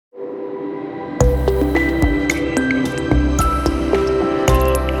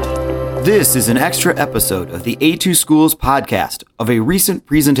This is an extra episode of the A2Schools podcast of a recent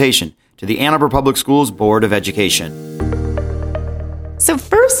presentation to the Ann Arbor Public Schools Board of Education. So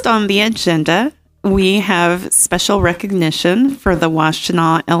first on the agenda, we have special recognition for the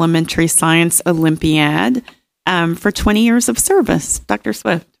Washtenaw Elementary Science Olympiad for 20 years of service. Dr.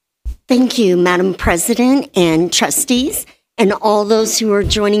 Swift. Thank you, Madam President and trustees, and all those who are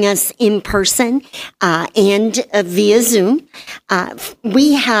joining us in person and via Zoom.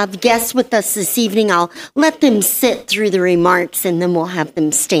 We have guests with us this evening. I'll let them sit through the remarks, and then we'll have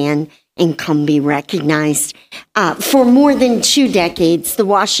them stand and come be recognized. For more than 2 decades, the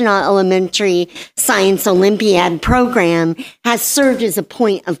Washtenaw Elementary Science Olympiad program has served as a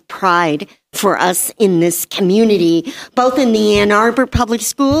point of pride for us in this community, both in the Ann Arbor Public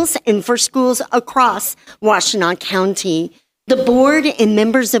Schools and for schools across Washtenaw County. The board and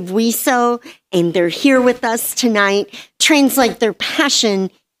members of WESO, and they're here with us tonight, translate their passion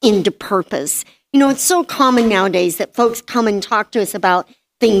into purpose. You know, it's so common nowadays that folks come and talk to us about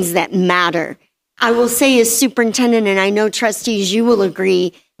things that matter. I will say as superintendent, and I know trustees, you will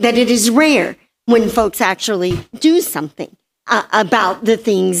agree, that it is rare when folks actually do something about the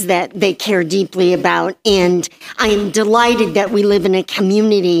things that they care deeply about. And I am delighted that we live in a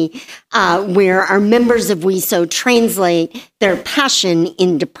community where our members of WESO translate their passion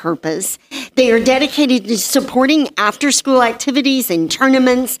into purpose. They are dedicated to supporting after-school activities and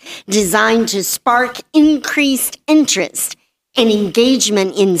tournaments designed to spark increased interest and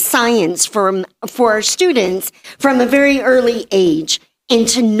engagement in science for our students from a very early age, and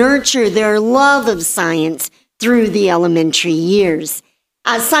to nurture their love of science through the elementary years.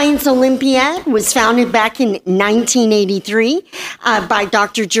 Science Olympiad was founded back in 1983 by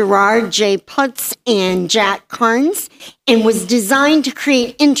Dr. Gerard J. Putz and Jack Carnes, and was designed to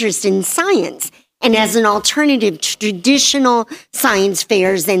create interest in science and as an alternative to traditional science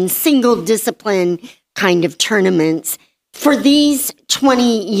fairs and single discipline kind of tournaments. For these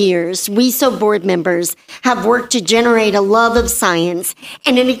 20 years, WESO board members have worked to generate a love of science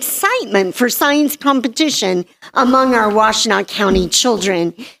and an excitement for science competition among our Washtenaw County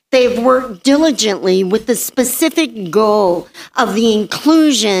children. They have worked diligently with the specific goal of the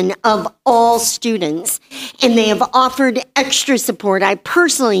inclusion of all students, and they have offered extra support. I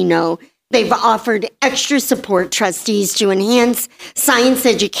personally know they've offered extra support, trustees, to enhance science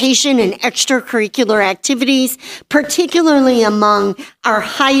education and extracurricular activities, particularly among our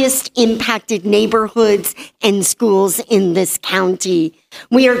highest impacted neighborhoods and schools in this county.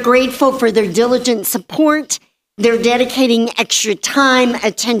 We are grateful for their diligent support. They're dedicating extra time,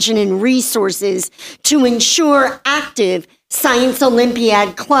 attention, and resources to ensure active Science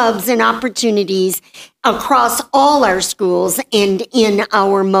Olympiad clubs and opportunities across all our schools and in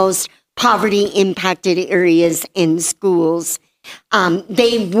our most poverty-impacted areas and schools.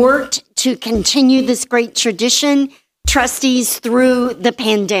 They worked to continue this great tradition, trustees, through the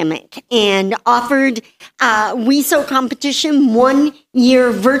pandemic, and offered WESO competition 1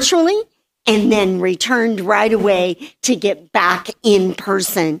 year virtually, and then returned right away to get back in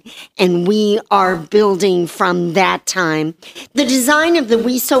person. And we are building from that time. The design of the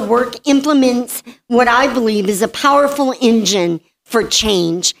WESO work implements what I believe is a powerful engine for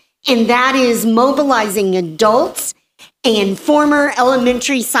change, and that is mobilizing adults and former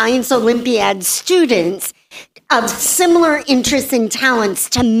elementary science Olympiad students of similar interests and talents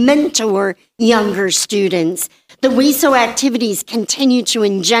to mentor younger students. The WESO activities continue to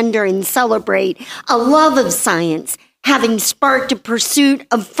engender and celebrate a love of science, having sparked a pursuit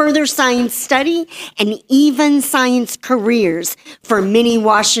of further science study and even science careers for many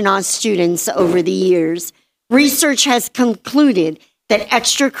Washtenaw students over the years. Research has concluded that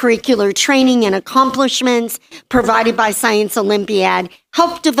extracurricular training and accomplishments provided by Science Olympiad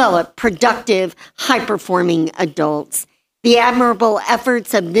help develop productive, high-performing adults. The admirable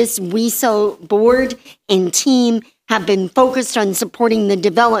efforts of this WESO board and team have been focused on supporting the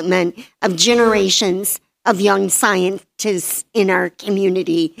development of generations of young scientists in our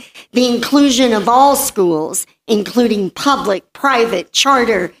community. The inclusion of all schools, including public, private,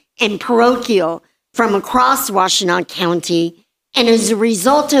 charter, and parochial from across Washtenaw County. And as a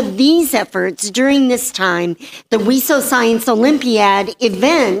result of these efforts during this time, the WESO Science Olympiad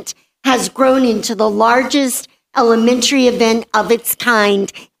event has grown into the largest elementary event of its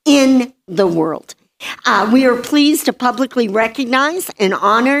kind in the world. We are pleased to publicly recognize and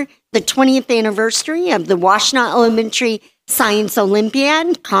honor the 20th anniversary of the Washtenaw Elementary Science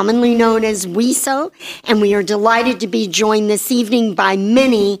Olympiad, commonly known as WESO, and we are delighted to be joined this evening by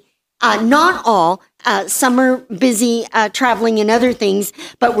many, not all. Some are busy traveling and other things,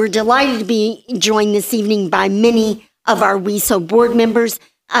 but we're delighted to be joined this evening by many of our WESO board members.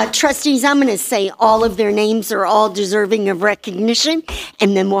 Trustees, I'm going to say all of their names are all deserving of recognition,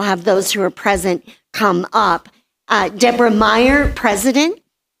 and then we'll have those who are present come up. Deborah Meyer, President.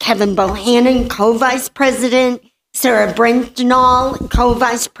 Kevin Bohannon, Co-Vice President. Sarah Washtenaw,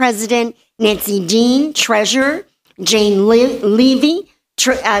 Co-Vice President. Nancy Dean, Treasurer. Jane Levy,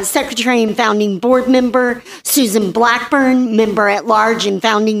 Secretary and Founding Board Member. Susan Blackburn, Member at Large and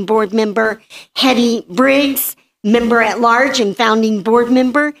Founding Board Member. Hetty Briggs, Member at Large and Founding Board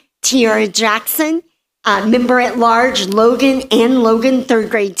Member. Tiara Jackson, Member at Large, Logan, third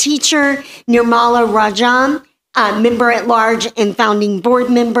grade teacher. Nirmala Rajam, Member at Large and Founding Board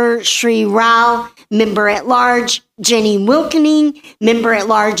Member. Shri Rao, Member at Large. Jenny Wilkening, Member at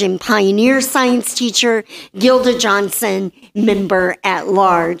Large and Pioneer Science teacher. Gilda Johnson, Member at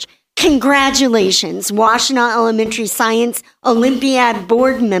Large. Congratulations, Washtenaw Elementary Science Olympiad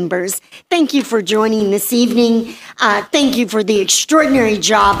board members. Thank you for joining this evening. Thank you for the extraordinary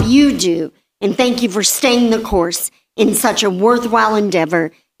job you do. And thank you for staying the course in such a worthwhile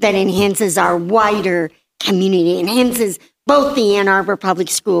endeavor that enhances our wider community, enhances both the Ann Arbor Public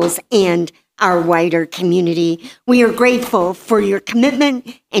Schools and our wider community. We are grateful for your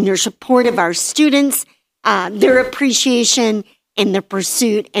commitment and your support of our students, their appreciation, and the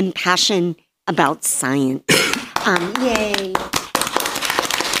pursuit and passion about science. Yay.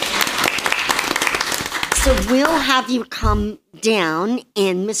 So we'll have you come down,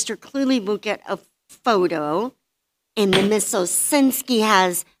 and Mr. Cluley will get a photo, and then Ms. Osinski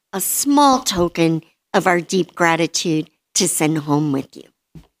has a small token of our deep gratitude to send home with you.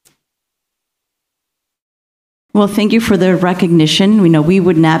 Well, thank you for the recognition. We know we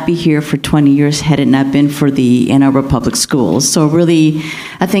would not be here for 20 years had it not been for the Ann Arbor Public Schools. So really,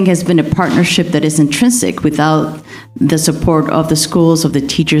 I think has been a partnership that is intrinsic. Without the support of the schools, of the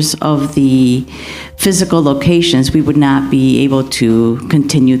teachers, of the physical locations, we would not be able to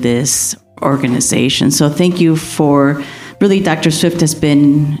continue this organization. So thank you for, really, Dr. Swift has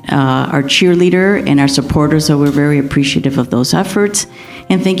been our cheerleader and our supporter, so we're very appreciative of those efforts.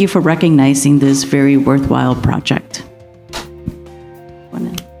 And thank you for recognizing this very worthwhile project.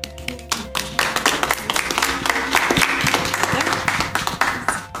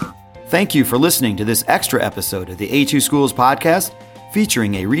 Thank you for listening to this extra episode of the A2Schools podcast,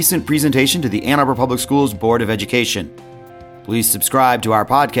 featuring a recent presentation to the Ann Arbor Public Schools Board of Education. Please subscribe to our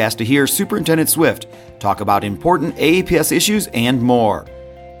podcast to hear Superintendent Swift talk about important AAPS issues and more.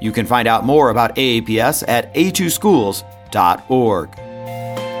 You can find out more about AAPS at a2schools.org.